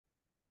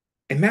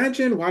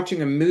Imagine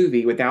watching a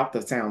movie without the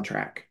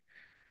soundtrack.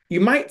 You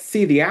might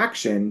see the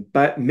action,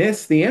 but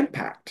miss the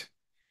impact.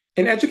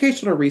 In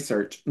educational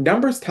research,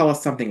 numbers tell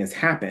us something has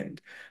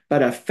happened,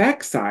 but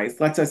effect size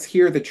lets us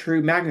hear the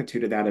true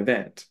magnitude of that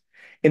event.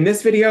 In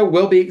this video,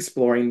 we'll be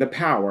exploring the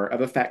power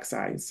of effect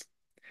size.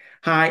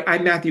 Hi,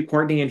 I'm Matthew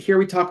Courtney, and here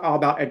we talk all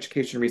about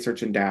education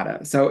research and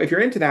data. So if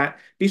you're into that,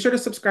 be sure to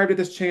subscribe to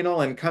this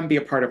channel and come be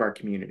a part of our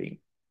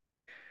community.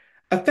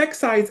 Effect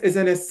size is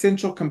an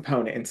essential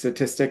component in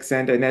statistics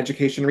and in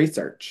education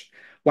research.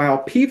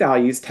 While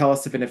p-values tell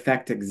us if an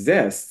effect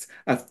exists,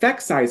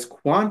 effect size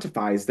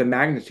quantifies the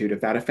magnitude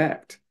of that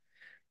effect.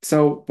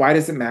 So why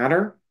does it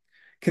matter?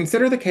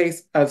 Consider the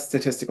case of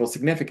statistical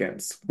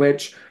significance,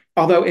 which,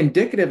 although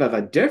indicative of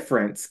a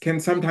difference, can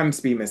sometimes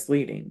be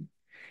misleading.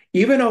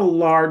 Even a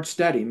large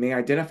study may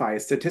identify a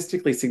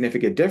statistically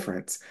significant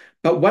difference,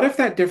 but what if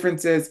that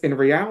difference is, in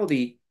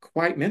reality,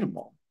 quite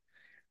minimal?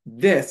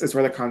 This is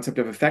where the concept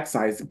of effect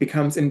size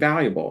becomes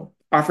invaluable,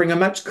 offering a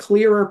much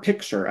clearer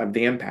picture of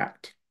the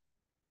impact.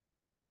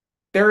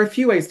 There are a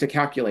few ways to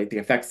calculate the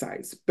effect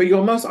size, but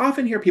you'll most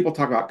often hear people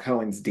talk about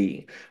Cohen's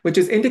d, which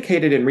is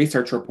indicated in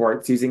research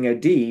reports using a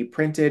d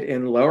printed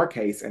in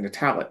lowercase and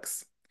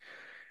italics.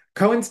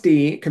 Cohen's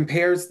d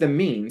compares the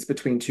means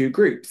between two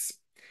groups.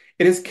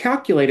 It is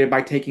calculated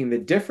by taking the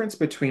difference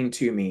between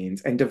two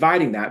means and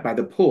dividing that by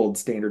the pooled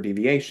standard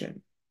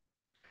deviation.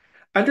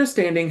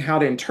 Understanding how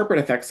to interpret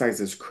effect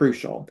size is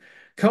crucial.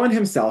 Cohen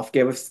himself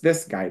gave us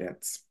this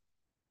guidance.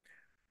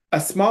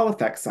 A small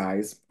effect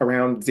size,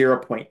 around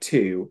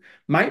 0.2,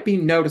 might be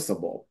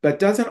noticeable, but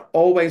doesn't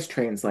always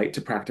translate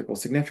to practical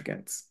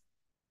significance.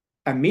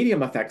 A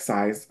medium effect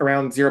size,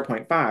 around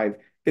 0.5,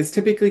 is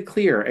typically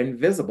clear and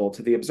visible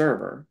to the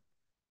observer.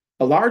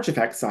 A large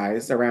effect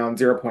size, around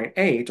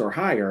 0.8 or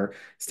higher,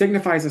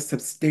 signifies a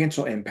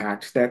substantial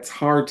impact that's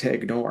hard to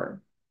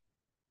ignore.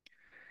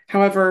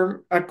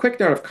 However, a quick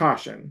note of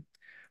caution.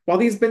 While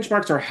these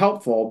benchmarks are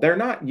helpful, they're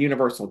not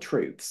universal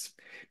truths.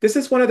 This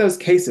is one of those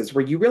cases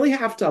where you really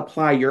have to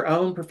apply your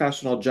own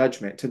professional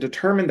judgment to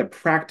determine the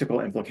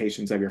practical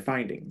implications of your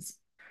findings.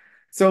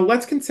 So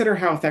let's consider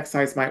how effect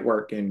size might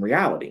work in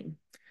reality.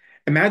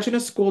 Imagine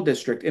a school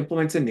district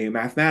implements a new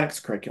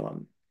mathematics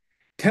curriculum.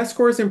 Test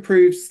scores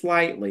improve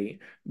slightly,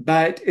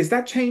 but is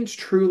that change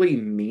truly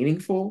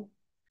meaningful?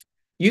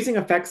 Using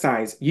effect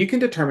size, you can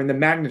determine the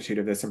magnitude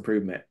of this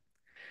improvement.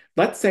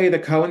 Let's say the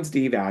Cohen's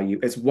d value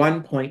is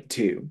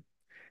 1.2.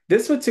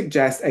 This would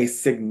suggest a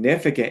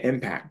significant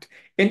impact,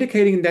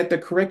 indicating that the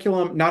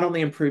curriculum not only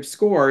improved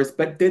scores,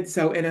 but did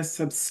so in a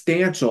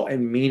substantial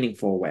and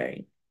meaningful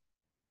way.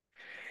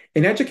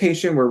 In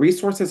education, where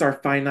resources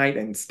are finite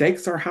and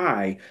stakes are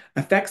high,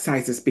 effect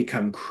sizes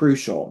become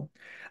crucial.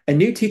 A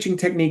new teaching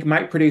technique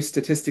might produce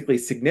statistically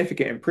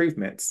significant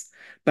improvements,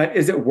 but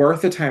is it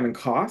worth the time and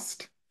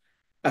cost?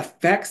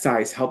 Effect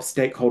size helps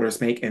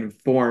stakeholders make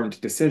informed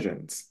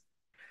decisions.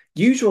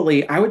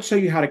 Usually, I would show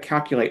you how to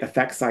calculate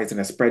effect size in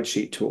a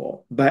spreadsheet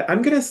tool, but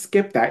I'm going to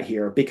skip that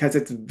here because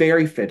it's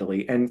very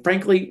fiddly and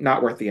frankly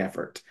not worth the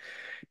effort.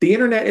 The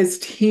internet is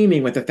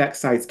teeming with effect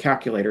size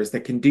calculators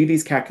that can do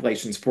these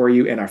calculations for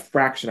you in a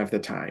fraction of the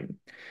time.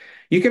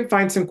 You can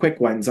find some quick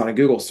ones on a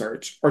Google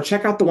search, or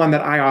check out the one that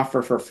I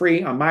offer for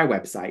free on my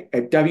website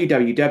at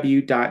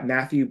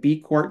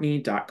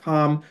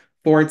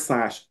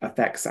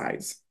www.matthewbcourtney.com/effect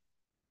size.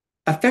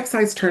 Effect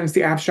size turns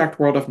the abstract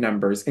world of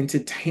numbers into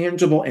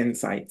tangible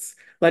insights,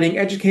 letting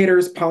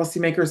educators,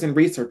 policymakers, and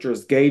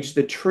researchers gauge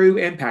the true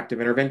impact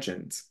of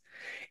interventions.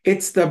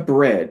 It's the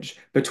bridge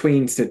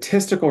between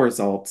statistical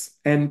results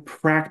and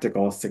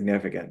practical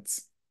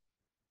significance.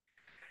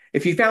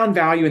 If you found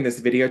value in this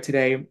video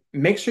today,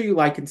 make sure you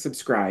like and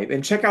subscribe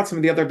and check out some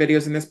of the other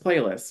videos in this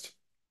playlist.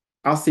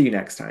 I'll see you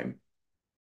next time.